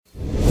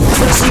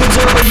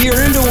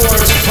year-end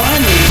awards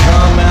finally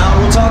come out.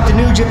 We'll talk the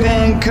New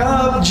Japan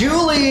Cup.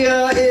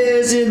 Giulia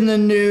is in the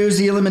news.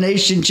 The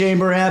Elimination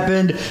Chamber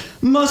happened.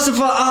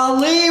 Mustafa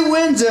Ali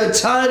wins a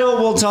title.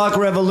 We'll talk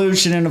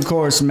Revolution and, of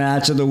course,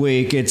 Match of the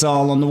Week. It's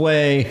all on the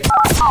way.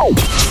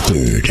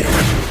 Third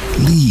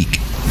League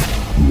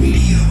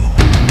Radio.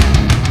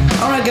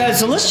 All right, guys,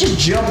 so let's just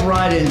jump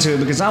right into it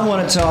because I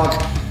want to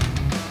talk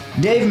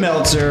Dave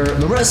Meltzer,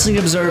 the Wrestling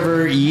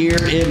Observer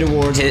Year-End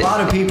Awards. A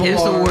lot of people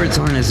His awards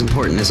aren't as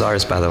important as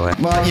ours, by the way.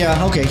 Well,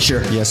 yeah, okay,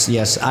 sure.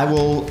 Yes. I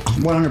will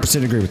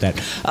 100% agree with that.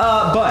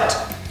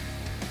 But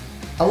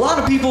a lot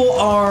of people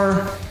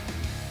are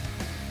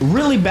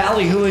really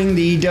ballyhooing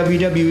the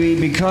WWE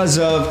because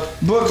of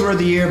Booker of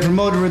the Year,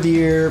 Promoter of the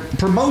Year,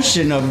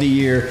 Promotion of the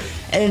Year,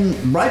 and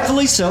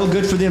rightfully so.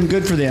 Good for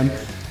them.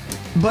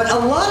 But a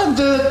lot of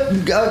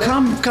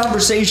the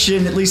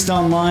conversation, at least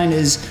online,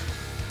 is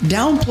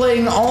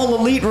downplaying all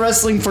Elite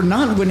Wrestling for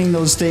not winning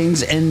those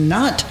things and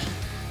not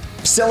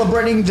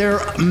celebrating their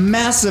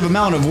massive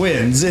amount of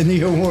wins in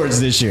the awards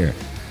this year.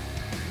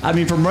 I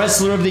mean, from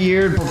Wrestler of the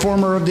Year,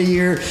 Performer of the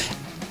Year,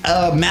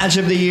 Match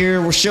of the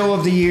Year, Show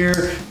of the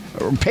Year,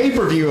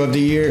 Pay-Per-View of the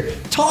Year,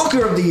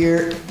 Talker of the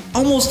Year,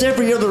 almost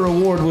every other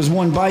award was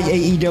won by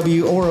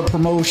AEW or a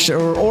promotion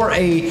or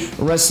a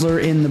wrestler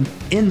in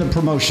the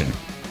promotion.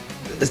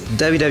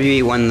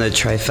 WWE won the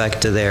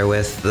trifecta there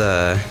with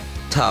the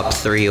top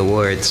 3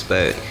 awards,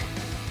 but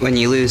when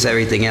you lose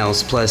everything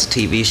else plus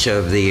TV Show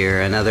of the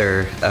Year,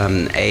 another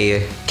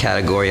A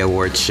category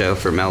awards show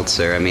for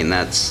Meltzer, I mean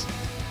that's,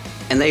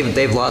 and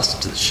they've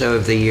lost Show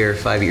of the Year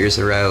 5 years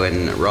in a row,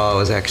 and Raw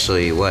was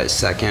actually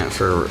second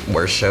for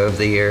worst Show of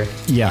the Year.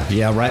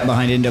 Yeah, right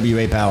behind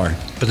NWA Power.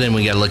 But then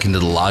we got to look into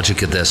the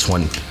logic of this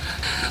one.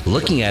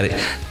 Looking at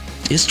it,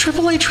 is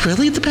Triple H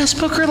really the best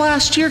booker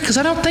last year? Because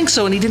I don't think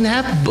so, and he didn't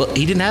have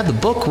the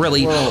book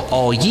really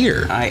all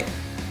year.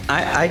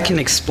 I can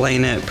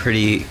explain it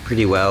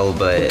pretty well,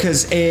 but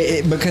because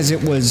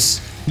it was,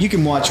 you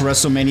can watch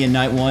WrestleMania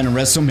Night 1 and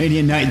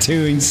WrestleMania Night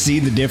 2 and see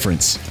the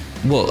difference.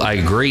 Well, I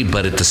agree,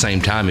 but at the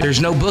same time,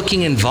 there's no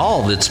booking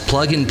involved. It's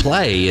plug and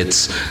play.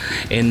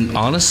 And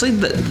honestly,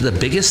 the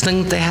biggest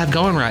thing that they have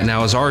going right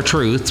now is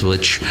R-Truth,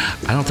 which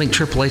I don't think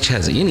Triple H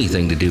has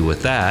anything to do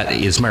with that.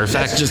 As a matter of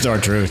fact, that's just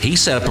R-Truth. He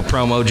set up a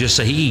promo just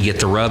so he could get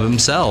the rub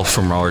himself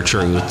from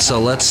R-Truth. So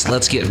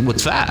let's get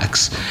with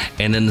facts.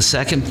 And then the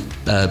second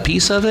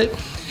piece of it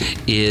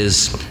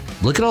is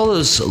look at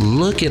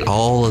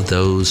all of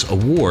those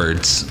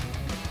awards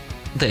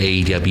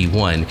the AEW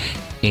won,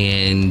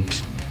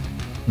 and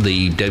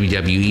the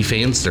WWE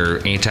fans, they're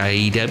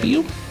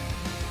anti-AEW.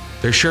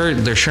 They're sure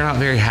not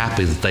very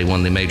happy that they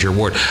won the major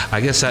award.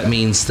 I guess that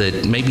means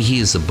that maybe he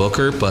is a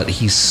booker, but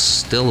he's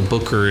still a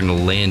booker in a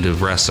land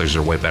of wrestlers that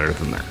are way better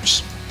than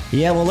theirs.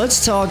 Yeah, well,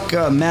 let's talk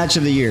Match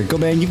of the Year. Go,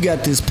 man, you've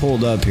got this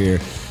pulled up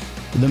here.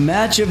 The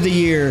Match of the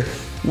Year,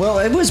 well,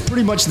 it was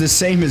pretty much the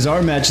same as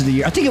our Match of the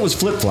Year. I think it was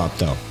flip-flop,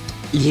 though.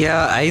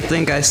 Yeah, I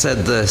think I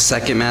said the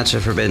second match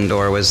of Forbidden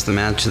Door was the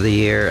Match of the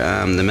Year.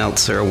 The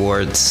Meltzer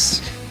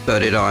Awards,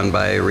 voted on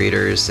by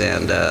readers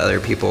and other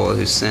people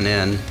who sent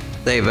in.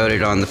 They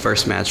voted on the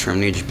first match from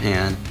New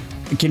Japan.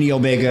 Kenny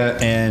Omega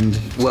and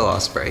Will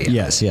Ospreay.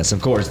 Yeah. Yes,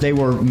 of course. They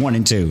were 1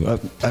 and 2,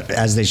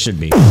 as they should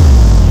be.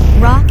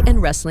 Rock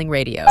and Wrestling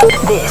Radio.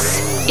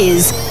 This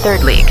is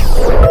Third League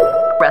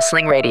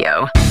Wrestling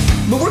Radio.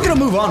 But we're going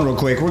to move on real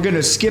quick. We're going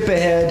to skip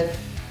ahead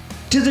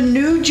to the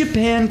New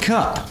Japan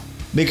Cup,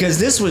 because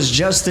this was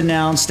just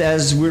announced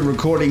as we're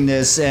recording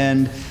this,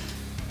 and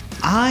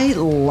I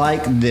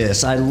like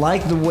this. I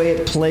like the way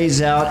it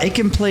plays out. It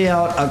can play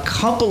out a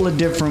couple of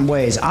different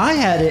ways.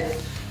 I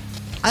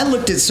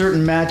looked at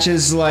certain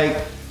matches like,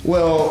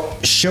 well,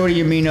 Shota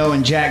Umino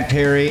and Jack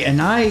Perry,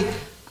 and I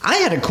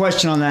had a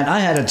question on that. I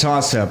had a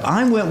toss-up.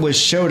 I went with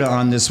Shota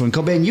on this one.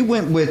 Cobain, you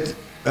went with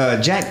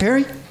Jack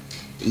Perry?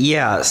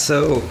 Yeah,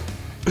 so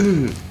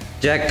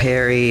Jack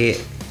Perry,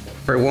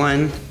 for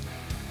one,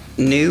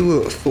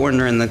 new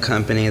foreigner in the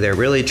company. They're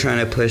really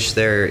trying to push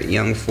their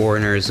young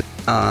foreigners.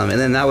 And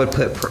then that would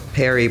put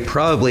Perry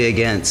probably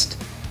against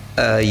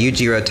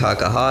Yujiro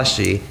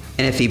Takahashi.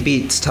 And if he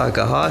beats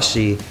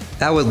Takahashi,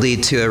 that would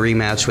lead to a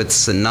rematch with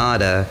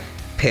Sonata.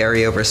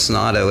 Perry over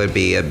Sonata would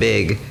be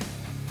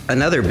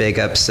another big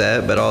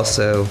upset, but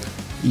also I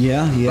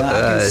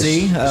can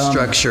see.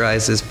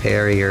 Structurizes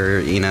Perry,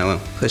 or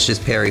pushes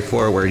Perry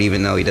forward,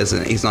 even though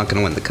he's not going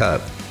to win the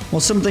cup.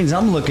 Well, some things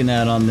I'm looking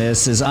at on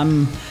this is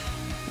when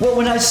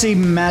I see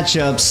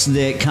matchups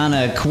that kind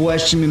of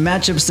question me,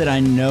 matchups that I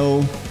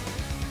know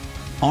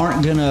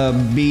aren't going to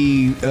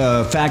be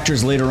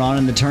factors later on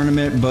in the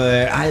tournament,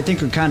 but I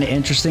think are kind of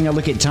interesting. I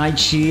look at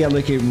Taichi, I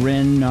look at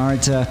Ren,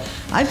 Narita.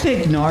 I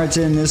picked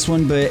Narita in this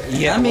one, but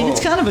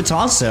it's kind of a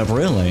toss-up,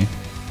 really.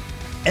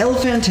 El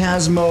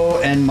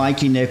Phantasmo and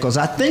Mikey Nichols.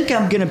 I think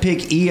I'm going to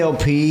pick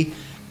ELP,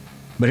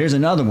 but here's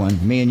another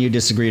one. Me and you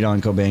disagreed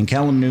on, Cobain.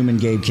 Callum Newman,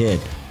 Gabe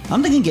Kidd.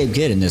 I'm thinking Gabe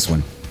Kidd in this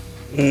one.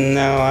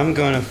 No, I'm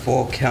going to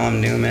full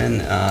Callum Newman.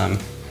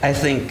 I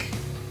think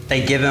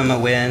they give him a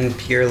win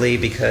purely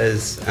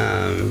because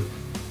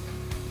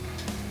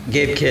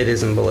Gabe Kidd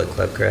is in Bullet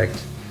Club,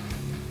 correct?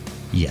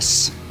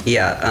 Yes.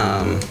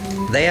 Yeah,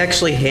 they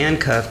actually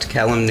handcuffed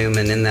Callum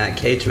Newman in that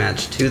cage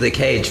match to the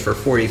cage for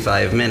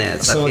 45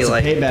 minutes. So I feel it's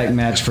like a payback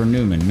match for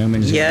Newman.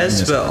 Newman's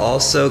yes, but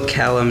also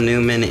Callum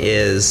Newman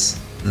is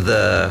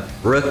the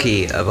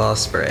rookie of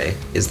Ospreay,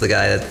 is the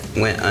guy that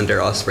went under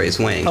Ospreay's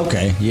wing.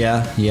 Okay,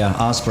 yeah,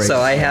 Ospreay. So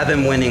I have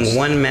him winning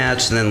one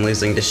match and then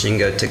losing to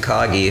Shingo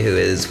Takagi, who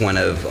is one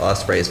of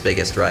Ospreay's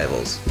biggest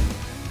rivals.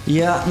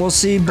 Yeah, we'll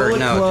see. Bullet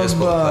Club. Just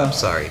Bullet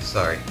Club.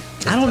 Sorry.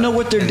 I don't know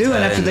what they're doing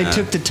after they and,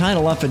 took the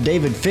title off of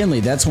David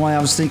Finlay. That's why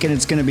I was thinking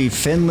it's going to be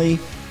Finlay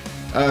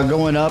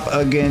going up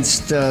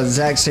against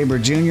Zack Sabre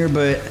Jr.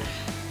 But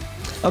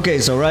okay,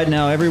 so right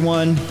now,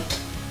 everyone,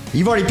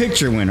 you've already picked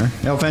your winner,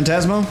 El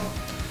Phantasmo.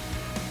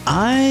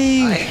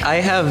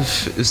 I have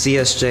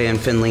ZSJ and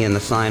Finlay in the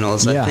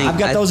finals. Yeah, I've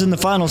got those in the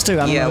finals too.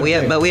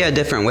 But we had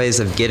different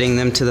ways of getting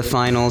them to the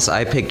finals.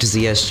 I picked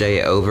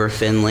ZSJ over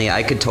Finlay.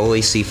 I could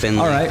totally see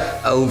Finlay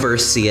over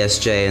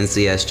CSJ and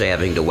ZSJ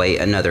having to wait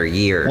another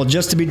year. Well,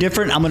 just to be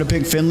different, I'm going to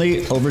pick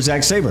Finlay over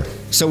Zack Sabre.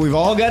 So we've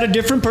all got a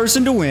different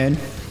person to win.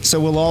 So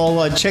we'll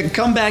all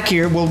come back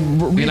here. We'll.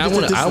 I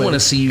want to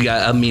see you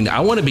guys. I mean,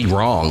 I want to be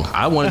wrong.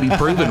 I want to be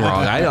proven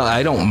wrong.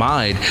 I don't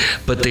mind.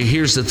 But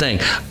here's the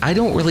thing. I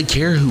don't really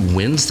care who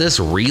wins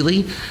this,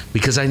 really,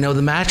 because I know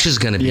the match is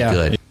going to be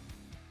good.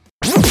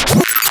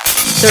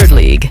 Third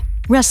League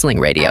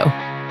Wrestling Radio.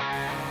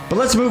 But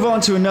let's move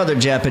on to another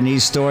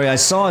Japanese story. I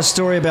saw a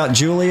story about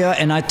Giulia,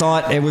 and I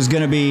thought it was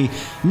going to be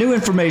new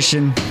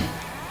information.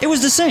 It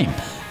was the same.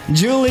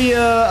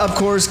 Giulia, of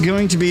course,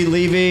 going to be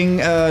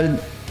leaving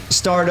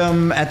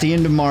Stardom at the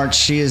end of March.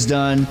 She is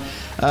done.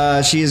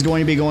 She is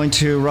going to be going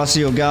to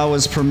Rossi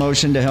Ogawa's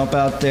promotion to help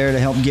out there, to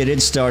help get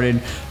it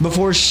started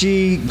before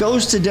she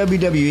goes to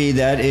WWE.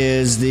 That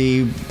is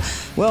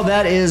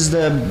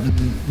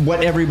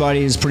what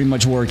everybody is pretty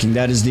much working.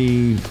 That is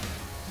the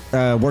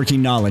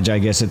working knowledge, I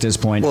guess, at this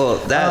point. Well,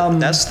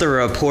 that's the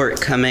report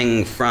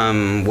coming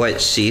from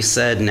what she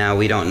said. Now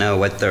we don't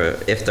know if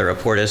the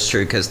report is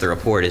true, because the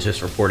report is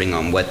just reporting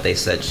on what they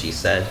said she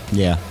said.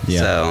 Yeah.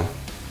 So,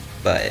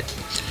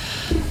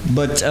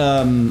 But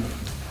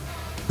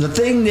the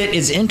thing that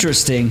is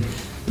interesting,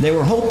 they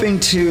were hoping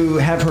to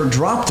have her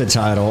drop the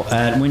title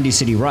at Windy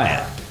City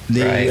Riot,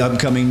 the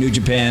upcoming New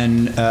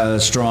Japan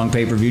Strong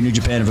pay-per-view, New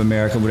Japan of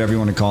America, whatever you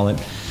want to call it.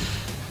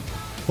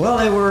 Well,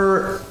 they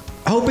were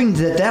hoping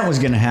that was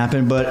going to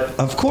happen, but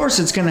of course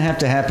it's going to have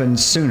to happen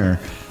sooner.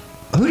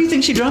 Who do you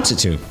think she drops it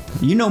to?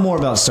 You know more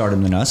about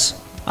Stardom than us.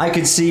 I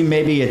could see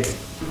maybe a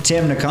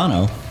Tam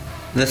Nakano.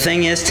 The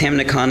thing is, Tam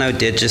Nakano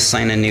did just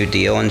sign a new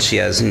deal, and she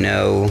has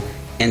no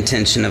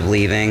intention of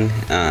leaving.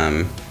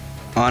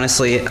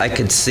 Honestly, I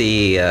could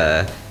see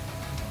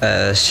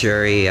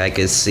Shuri. I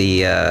could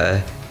see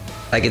an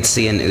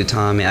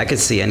Utami. I could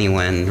see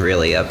anyone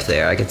really up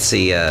there. I could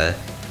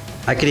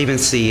even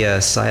see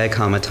Saya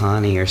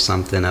Kamatani or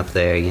something up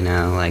there. You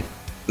know, like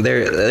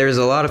there's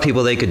a lot of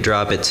people they could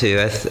drop it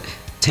to.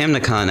 Tam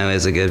Nakano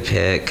is a good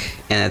pick,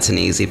 and it's an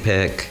easy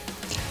pick.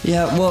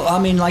 Yeah, well, I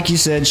mean, like you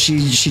said, she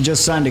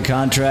just signed a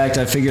contract.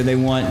 I figure they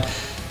want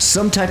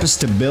some type of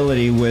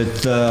stability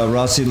with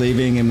Rossi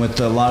leaving, and with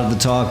a lot of the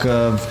talk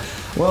of,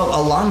 well,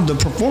 a lot of the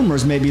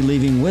performers may be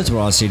leaving with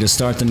Rossi to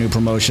start the new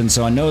promotion.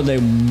 So I know they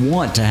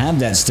want to have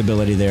that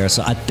stability there.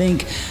 So I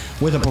think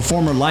with a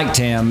performer like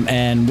Tam,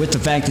 and with the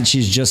fact that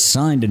she's just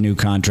signed a new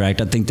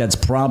contract, I think that's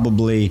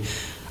probably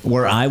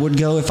where I would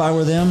go if I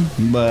were them.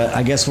 But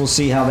I guess we'll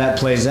see how that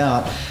plays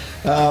out.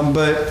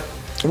 But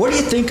what do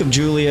you think of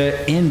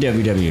Giulia in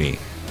WWE?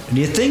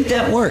 Do you think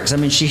that works? I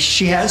mean,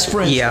 she has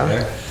friends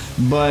there,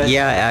 but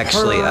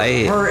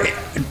actually,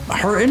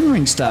 her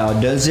in-ring style,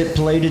 does it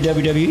play to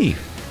WWE?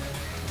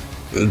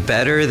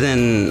 Better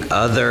than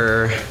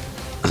other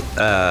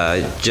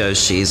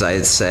Joshis,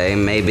 I'd say.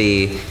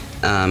 Maybe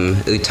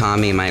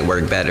Utami might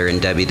work better in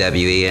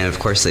WWE, and of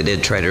course they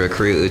did try to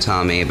recruit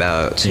Utami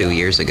about 2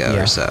 years ago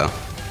or so.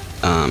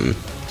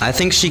 I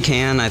think she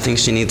can. I think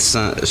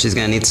she's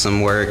gonna need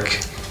some work.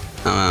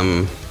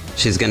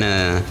 She's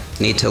gonna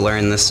need to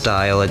learn the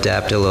style,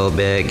 adapt a little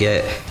bit,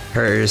 get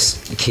her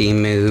key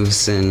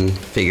moves and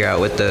figure out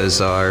what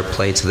those are,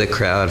 play to the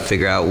crowd,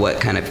 figure out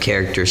what kind of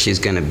character she's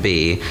gonna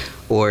be.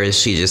 Or is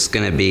she just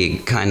gonna be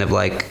kind of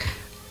like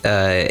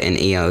an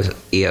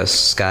Io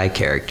Sky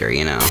character,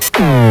 you know?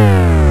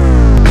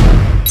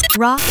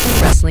 Raw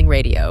Wrestling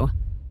Radio.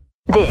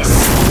 This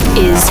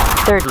is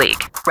Third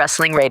League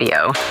Wrestling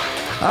Radio.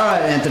 All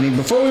right, Anthony,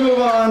 before we move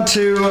on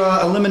to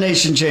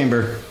Elimination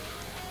Chamber,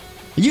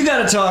 you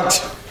got to talk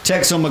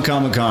Texo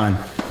McComicon.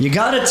 You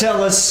got to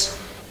tell us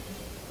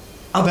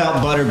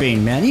about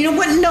Butterbean, man. You know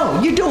what?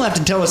 No, you don't have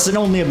to tell us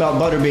only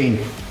about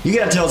Butterbean. You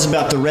got to tell us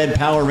about the Red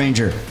Power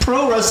Ranger.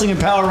 Pro wrestling and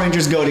Power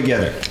Rangers go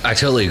together. I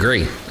totally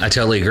agree.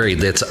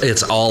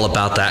 It's all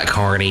about that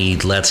carny.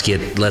 Let's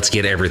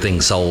get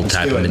everything sold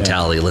type of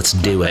mentality. Man. Let's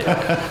do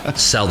it.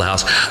 Sell the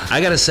house.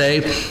 I gotta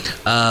say,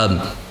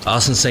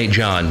 Austin St.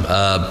 John,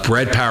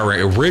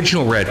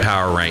 original Red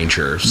Power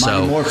Ranger.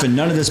 Mighty Morphin,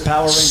 none of this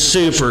Power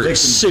Ranger.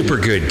 Super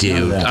good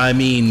dude. I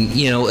mean,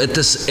 at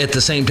the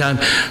same time,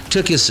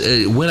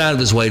 went out of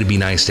his way to be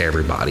nice to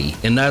everybody,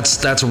 and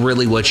that's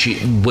really what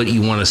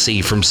you want to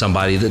see from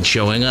somebody that's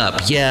showing up.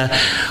 Yeah,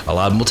 a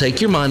lot of them will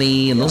take your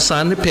money and they'll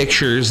sign their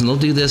pictures and they'll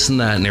do this and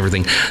that and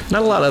everything.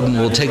 Not a lot of them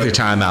will take their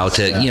time out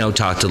to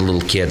talk to the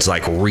little kids,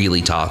 like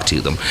really talk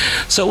to them.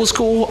 So it was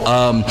cool.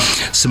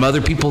 Some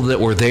other people that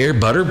were there.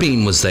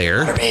 Butterbean was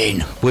there,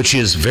 which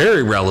is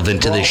very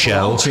relevant to this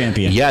show.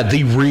 Champion. Yeah,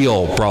 the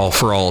real Brawl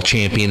for All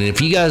champion. And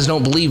if you guys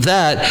don't believe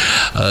that,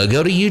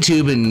 go to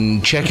YouTube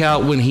and check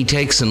out when he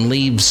takes and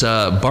leaves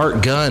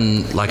Bart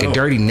Gunn like a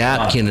dirty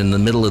napkin in the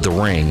middle of the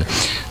ring.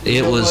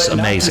 It was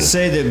amazing. Not to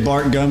say that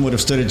Bart Gunn would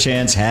have stood a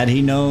chance had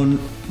he known,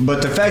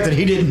 but the fact that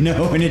he didn't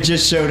know and it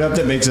just showed up,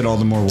 that makes it all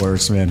the more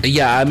worse, man.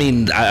 Yeah, I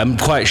mean, I'm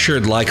quite sure,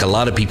 like a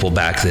lot of people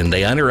back then,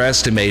 they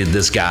underestimated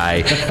this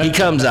guy. He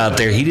comes out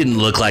there, he didn't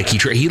look like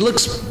he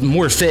looks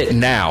more fit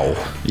now.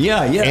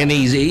 Yeah. And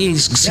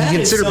he's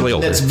considerably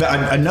older. That's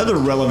another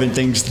relevant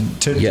thing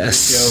to the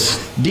show.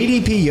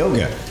 DDP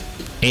Yoga.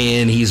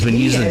 And he's been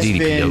using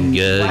DDP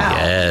Yoga. Wow.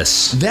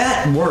 Yes.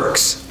 That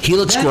works. He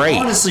looks great.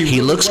 He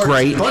looks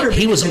great.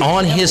 He was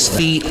on his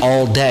feet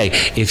all day.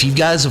 If you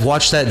guys have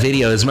watched that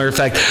video, as a matter of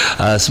fact,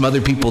 some other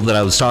people that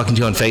I was talking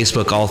to on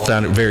Facebook all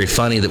found it very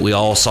funny that we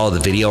all saw the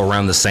video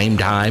around the same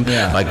time.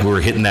 Yeah. Like we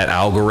were hitting that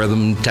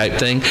algorithm type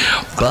thing.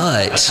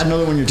 But I know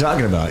the one you're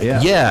talking about.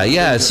 Yeah.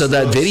 Yeah. So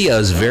that video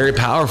is very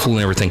powerful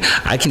and everything.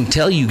 I can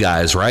tell you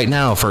guys right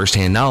now,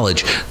 firsthand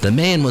knowledge, the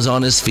man was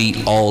on his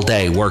feet all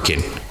day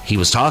working. He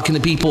was talking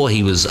to people.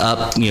 He was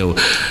up,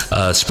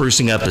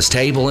 sprucing up his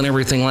table and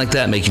everything like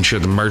that, making sure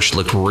the merch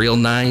looked real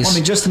nice. I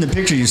mean, just in the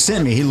picture you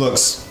sent me, he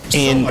looks.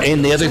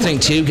 And the other thing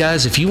too,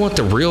 guys, if you want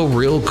the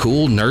real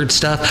cool nerd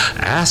stuff,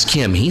 ask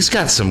him. He's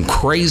got some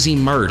crazy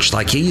merch.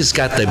 Like he's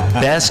got the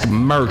best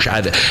merch.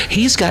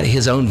 He's got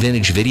his own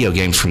vintage video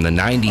games from the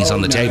 90s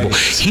on the table.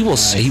 He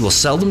will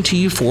sell them to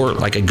you for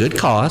like a good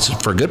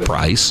cost, for a good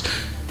price.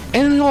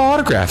 And he'll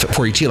autograph it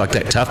for you too, like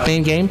that Tough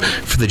Man game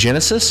for the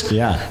Genesis.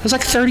 Yeah, it was like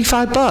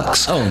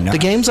 $35. Oh, nice. The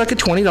game's like a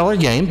 $20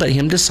 game, but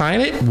him to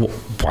sign it,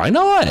 why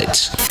not?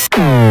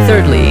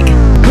 Third League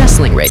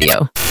Wrestling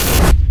Radio.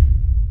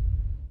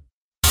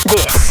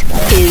 This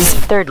is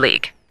Third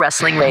League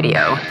Wrestling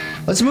Radio.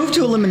 Let's move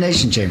to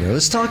Elimination Chamber.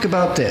 Let's talk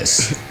about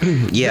this.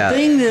 Yeah. The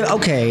thing that,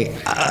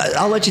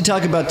 I'll let you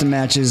talk about the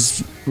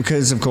matches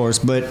because, of course,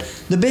 but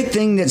the big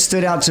thing that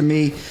stood out to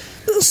me.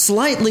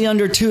 Slightly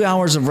under 2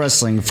 hours of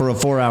wrestling for a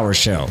 4-hour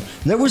show.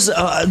 There was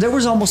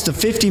almost a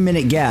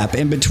 50-minute gap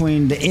in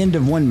between the end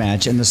of one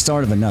match and the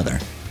start of another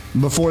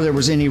before there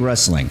was any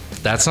wrestling.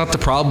 That's not the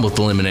problem with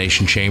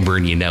Elimination Chamber,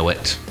 and you know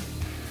it.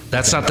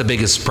 That's not the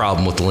biggest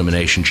problem with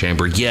Elimination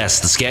Chamber. Yes,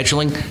 the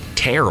scheduling,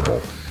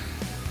 terrible.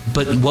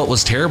 But what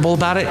was terrible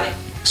about it?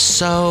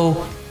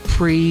 So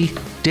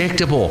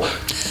predictable.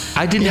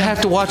 I didn't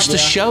have to watch the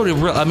show to.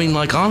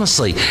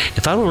 Honestly,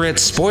 if I would have read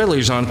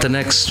spoilers on it the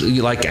next,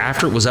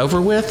 after it was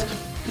over with,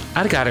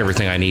 I'd have got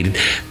everything I needed.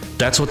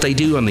 That's what they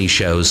do on these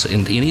shows.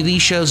 And any of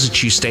these shows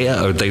that you stay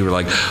up, or they were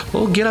like,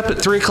 well, get up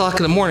at 3 o'clock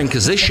in the morning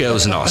because this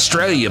show's in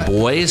Australia,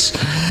 boys.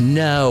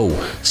 No.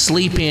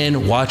 Sleep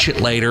in, watch it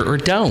later, or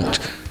don't.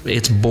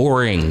 It's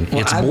boring.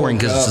 Well, it's boring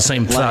because it's the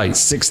same fight.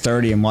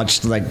 6:30 and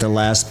watched the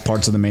last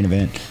parts of the main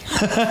event.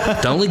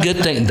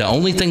 The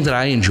only thing that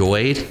I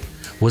enjoyed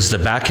was the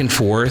back and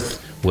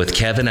forth with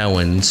Kevin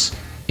Owens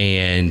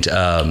and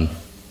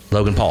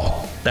Logan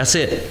Paul. That's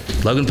it.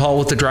 Logan Paul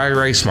with the dry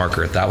erase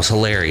marker. That was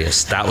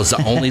hilarious. That was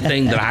the only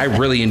thing that I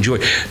really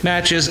enjoyed.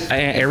 Matches,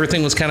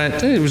 everything was kind of,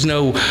 there was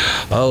no,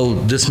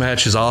 this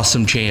match is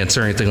awesome chance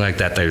or anything like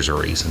that. There's a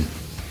reason.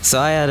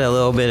 So I had a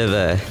little bit of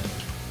a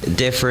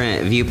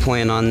different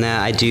viewpoint on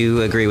that. I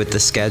do agree with the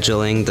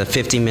scheduling. The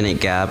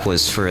 50-minute gap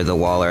was for the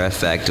Waller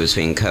effect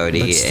between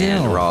Cody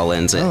and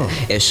Rollins.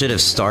 It should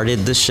have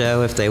started the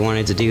show if they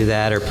wanted to do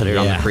that, or put it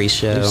on the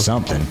pre-show.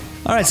 Something.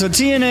 All right, so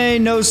TNA,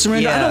 No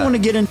Surrender. Yeah. I don't want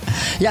to get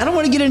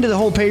into the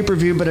whole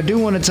pay-per-view, but I do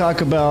want to talk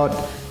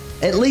about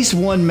at least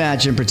one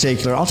match in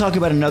particular. I'll talk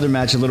about another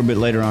match a little bit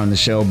later on in the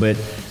show, but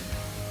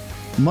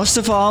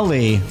Mustafa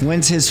Ali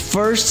wins his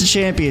first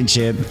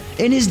championship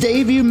in his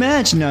debut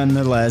match,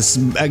 nonetheless,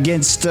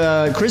 against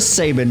Chris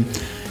Sabin,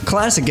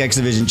 classic X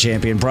Division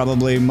champion,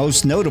 probably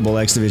most notable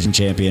X Division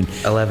champion.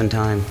 11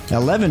 time,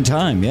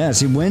 yes.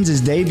 He wins his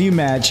debut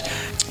match.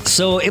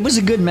 So it was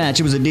a good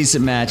match. It was a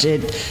decent match.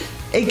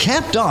 It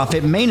capped off.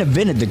 It main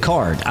evented the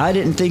card. I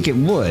didn't think it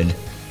would,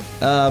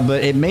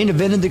 but it main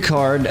evented the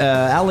card.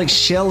 Alex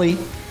Shelley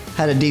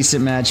had a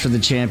decent match for the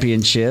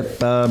championship,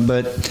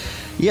 but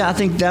yeah, I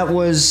think that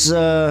was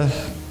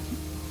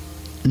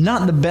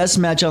not the best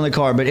match on the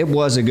card, but it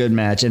was a good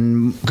match.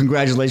 And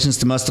congratulations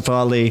to Mustafa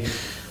Ali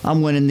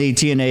on winning the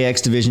TNA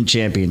X Division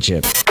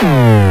Championship.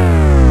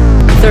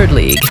 Third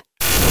League.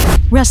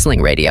 Wrestling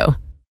Radio.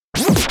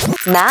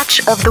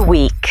 Match of the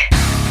week.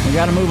 We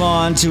got to move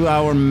on to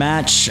our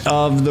match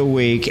of the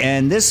week.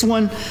 And this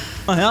one,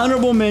 an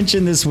honorable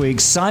mention this week,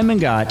 Simon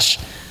Gotch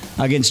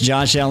against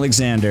Josh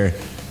Alexander.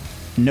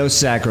 No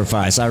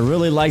sacrifice. I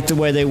really like the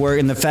way they work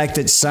and the fact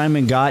that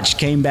Simon Gotch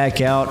came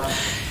back out.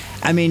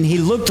 I mean, he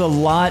looked a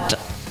lot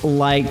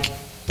like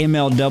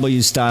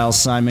MLW style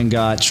Simon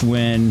Gotch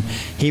when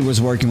he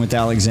was working with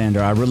Alexander.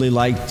 I really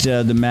liked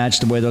the match,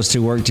 the way those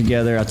two work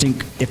together. I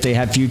think if they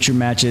have future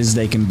matches,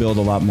 they can build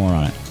a lot more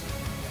on it.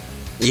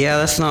 Yeah,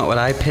 that's not what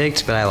I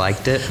picked, but I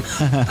liked it.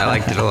 I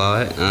liked it a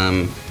lot.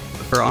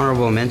 For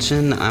honorable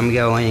mention, I'm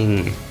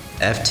going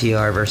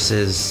FTR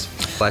versus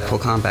Blackpool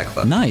Combat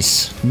Club.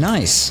 Nice.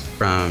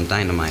 From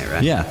Dynamite,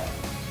 right? Yeah.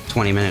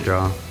 20-minute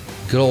draw.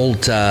 Good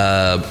old,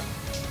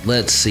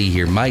 let's see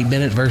here, Mike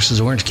Bennett versus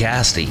Orange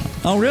Cassidy.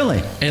 Oh,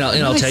 really? And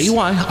I'll tell you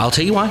why.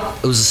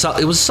 It was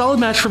a solid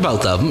match for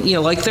both of them.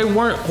 Like they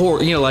weren't,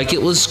 like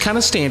it was kind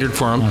of standard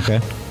for them. Okay.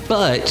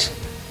 But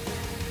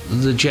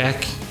the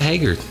Jack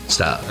Hager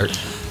stuff.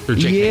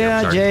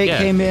 Jake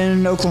came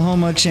in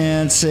Oklahoma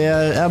chance.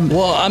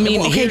 Well, I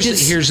mean, okay,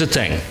 here's the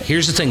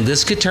thing.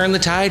 This could turn the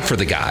tide for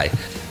the guy.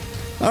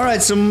 All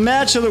right, so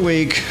match of the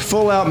week,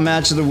 full out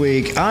match of the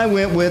week. I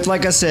went with,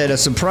 like I said, a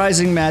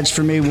surprising match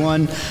for me.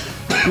 One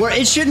where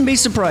it shouldn't be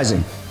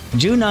surprising.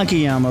 Jun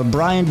Akiyama,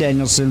 Bryan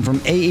Danielson from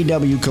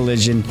AEW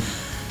Collision.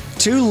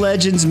 Two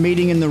legends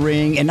meeting in the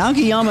ring, and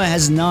Akiyama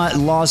has not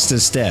lost a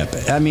step.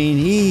 I mean,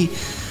 he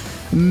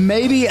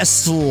maybe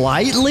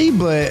slightly,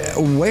 but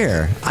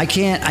where? I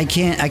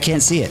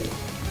can't see it.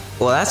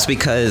 Well, that's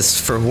because,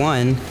 for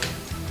one,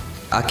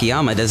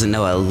 Akiyama doesn't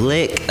know a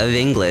lick of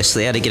English, so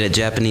they had to get a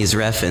Japanese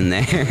ref in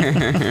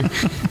there.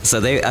 So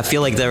I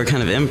feel like they were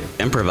kind of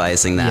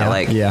improvising that.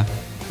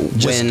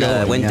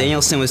 When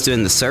Danielson was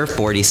doing the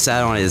surfboard, he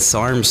sat on his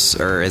arms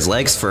or his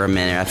legs for a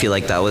minute. I feel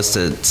like that was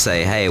to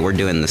say, "Hey, we're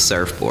doing the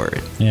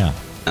surfboard." Yeah.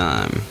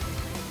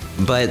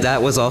 But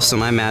that was also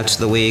my match of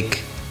the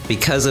week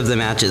because of the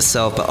match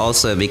itself, but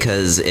also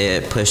because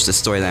it pushed the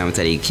storyline with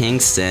Eddie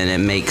Kingston. It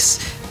makes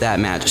that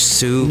match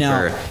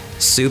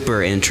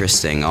super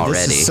interesting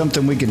already. This is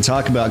something we can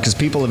talk about because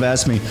people have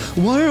asked me,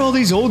 why are all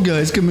these old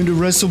guys coming to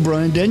wrestle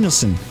Bryan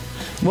Danielson?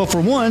 Well,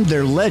 for one,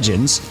 they're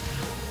legends.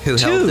 Who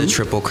held the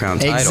Triple Crown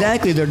title.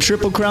 Exactly, they're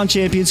Triple Crown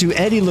champions who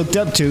Eddie looked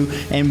up to.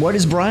 And what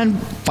is Bryan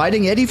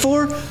fighting Eddie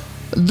for?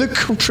 The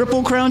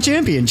Triple Crown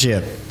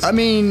championship. I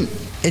mean,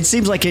 it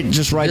seems like it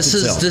just writes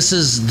itself. This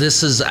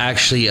is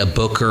actually a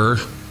booker,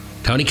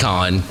 Tony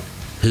Khan,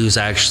 who's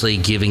actually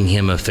giving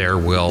him a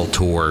farewell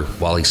tour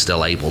while he's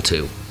still able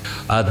to.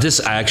 This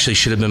actually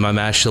should have been my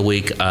match of the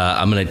week.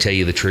 I'm going to tell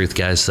you the truth,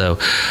 guys. So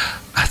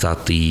I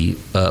thought the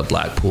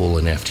Blackpool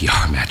and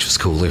FTR match was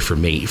cooler for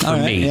me.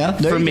 There you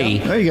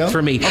go.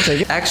 For me. I'll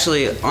take it.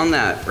 Actually, on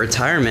that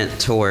retirement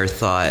tour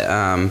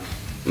thought,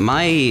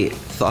 my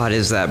thought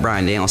is that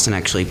Bryan Danielson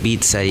actually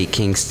beats Eddie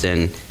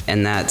Kingston,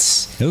 and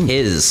that's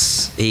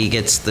he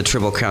gets the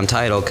Triple Crown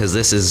title because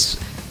this is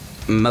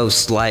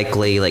most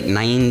likely like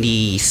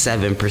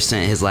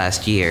 97% his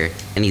last year,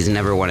 and he's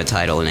never won a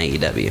title in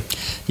AEW.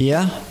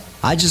 Yeah.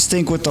 I just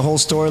think with the whole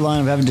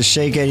storyline of having to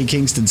shake Eddie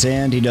Kingston's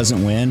hand, he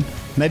doesn't win.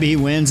 Maybe he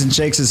wins and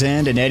shakes his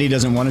hand, and Eddie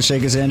doesn't want to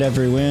shake his hand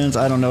after he wins.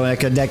 I don't know.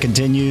 That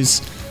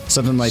continues.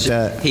 Something like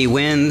that. He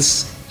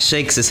wins,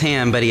 shakes his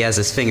hand, but he has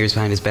his fingers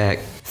behind his back.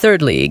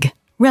 Third League.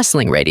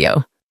 Wrestling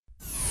Radio.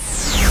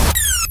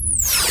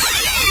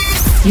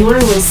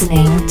 You're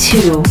listening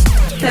to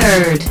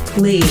Third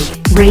League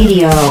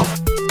Radio.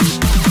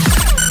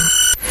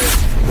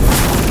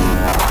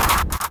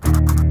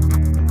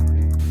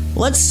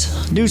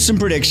 Let's do some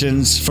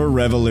predictions for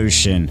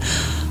Revolution.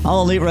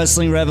 All Elite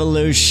Wrestling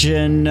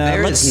Revolution.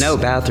 There is no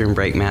bathroom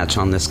break match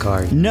on this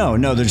card. No,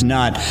 there's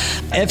not.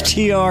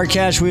 FTR,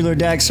 Cash Wheeler,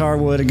 Dax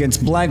Harwood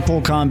against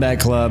Blackpool Combat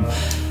Club.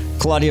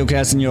 Claudio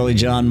Castagnoli,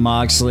 John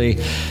Moxley.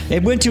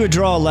 It went to a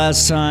draw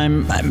last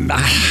time.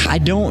 I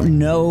don't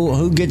know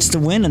who gets the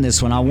win in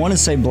this one. I want to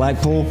say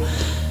Blackpool,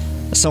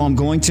 so I'm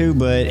going to,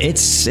 but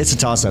it's a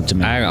toss-up to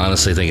me. I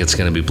honestly think it's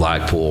going to be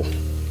Blackpool.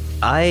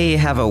 I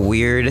have a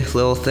weird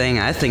little thing.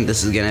 I think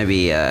this is going to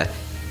be a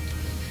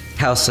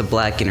House of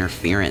Black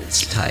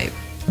interference type.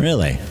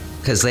 Really?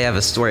 Because they have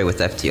a story with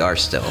FTR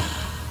still.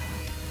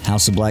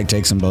 House of Black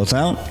takes them both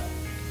out?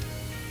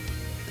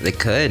 They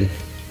could.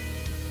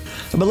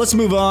 But let's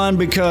move on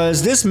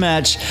because this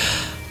match,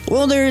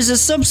 well, there is a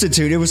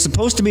substitute. It was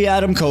supposed to be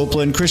Adam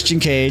Copeland, Christian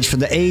Cage for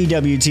the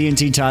AEW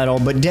TNT title,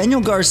 but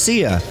Daniel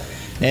Garcia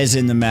is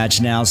in the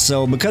match now.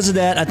 So because of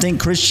that, I think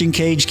Christian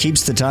Cage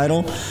keeps the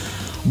title.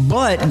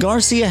 But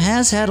Garcia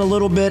has had a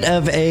little bit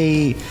of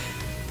a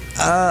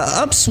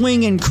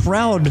upswing in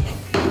crowd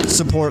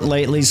support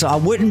lately, so I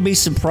wouldn't be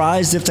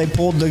surprised if they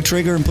pulled the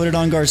trigger and put it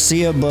on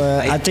Garcia,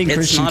 but I think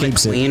Christian keeps it.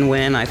 It's not a clean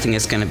win. I think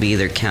it's going to be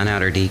either count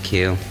out or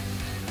DQ.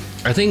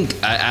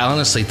 I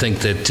honestly think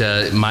that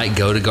it might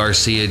go to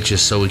Garcia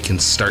just so we can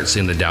start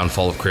seeing the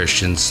downfall of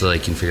Christian, so they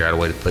can figure out a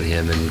way to put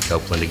him and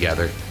Copeland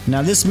together.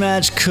 Now, this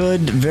match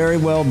could very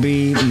well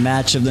be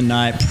match of the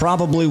night,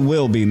 probably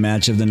will be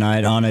match of the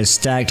night on a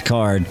stacked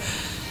card.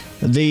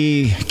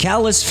 The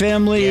Callis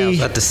family... Yeah, I was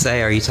about to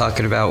say, are you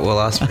talking about Will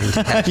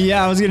Ospreay?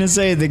 Yeah, I was going to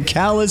say the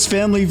Callis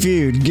family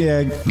feud.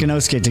 Yeah,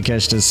 Konosuke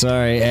Takeshita,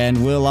 sorry,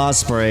 and Will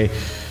Ospreay.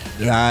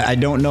 I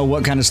don't know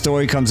what kind of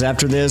story comes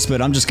after this,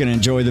 but I'm just going to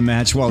enjoy the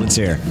match while it's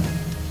here.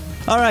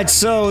 All right,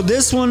 so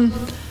this one,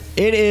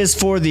 it is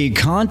for the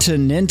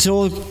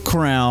Continental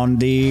Crown,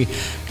 the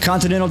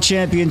Continental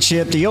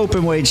Championship, the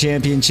Openweight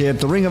Championship,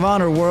 the Ring of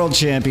Honor World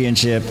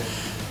Championship.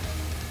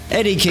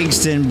 Eddie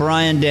Kingston,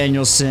 Bryan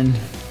Danielson.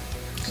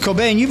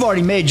 Cobain, you've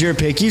already made your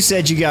pick. You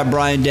said you got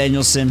Bryan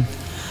Danielson.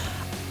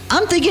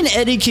 I'm thinking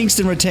Eddie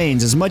Kingston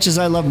retains. As much as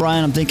I love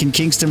Bryan, I'm thinking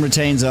Kingston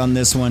retains on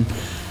this one.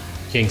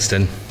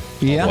 Kingston.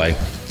 Yeah. All the way.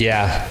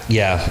 Yeah.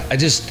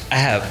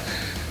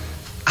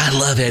 I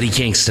love Eddie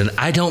Kingston.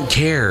 I don't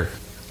care.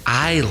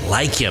 I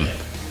like him.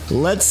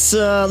 Let's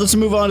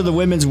move on to the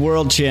Women's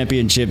World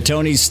Championship.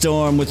 Toni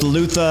Storm with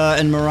Luther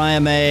and Mariah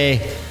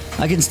May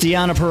against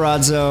Deonna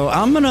Purrazzo.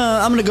 I'm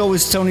gonna go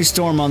with Toni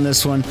Storm on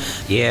this one.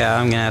 Yeah,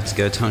 I'm gonna have to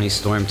go Toni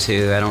Storm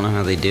too. I don't know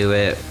how they do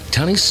it.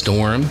 Toni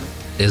Storm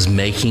is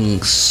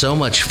making so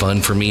much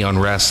fun for me on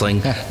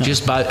wrestling.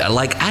 Just by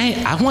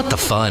I want the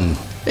fun.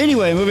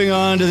 Anyway, moving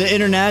on to the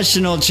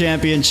International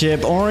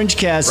Championship, Orange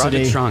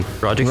Cassidy.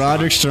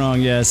 Roderick Strong,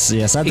 yes.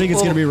 I think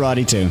it's going to be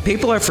Roddy too.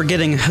 People are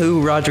forgetting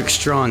who Roderick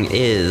Strong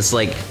is.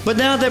 But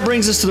now that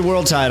brings us to the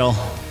world title.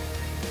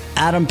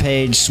 Adam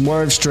Page,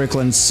 Swerve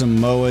Strickland,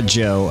 Samoa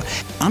Joe.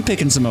 I'm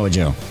picking Samoa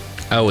Joe.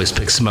 I always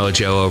pick Samoa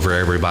Joe over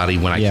everybody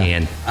when I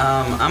can.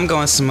 I'm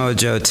going Samoa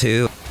Joe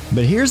too.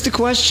 But here's the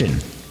question.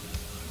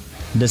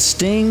 Does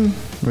Sting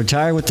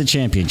retire with the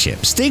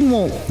championship? Sting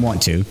won't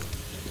want to.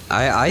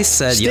 I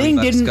said Young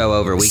Bucks go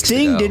over weeks ago.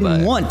 Sting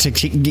didn't want to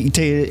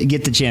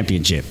get the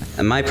championship.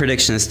 And my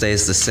prediction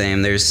stays the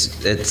same.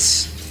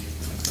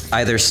 It's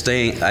either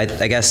Sting. I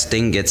guess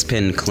Sting gets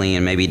pinned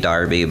clean, maybe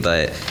Darby,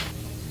 but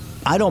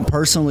I don't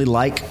personally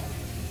like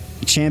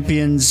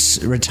champions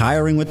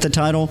retiring with the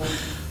title.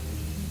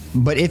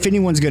 But if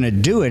anyone's going to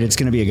do it, it's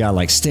going to be a guy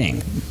like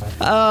Sting.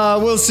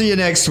 We'll see you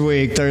next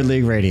week. Third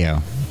League Radio.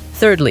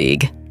 Third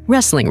League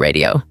Wrestling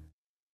Radio.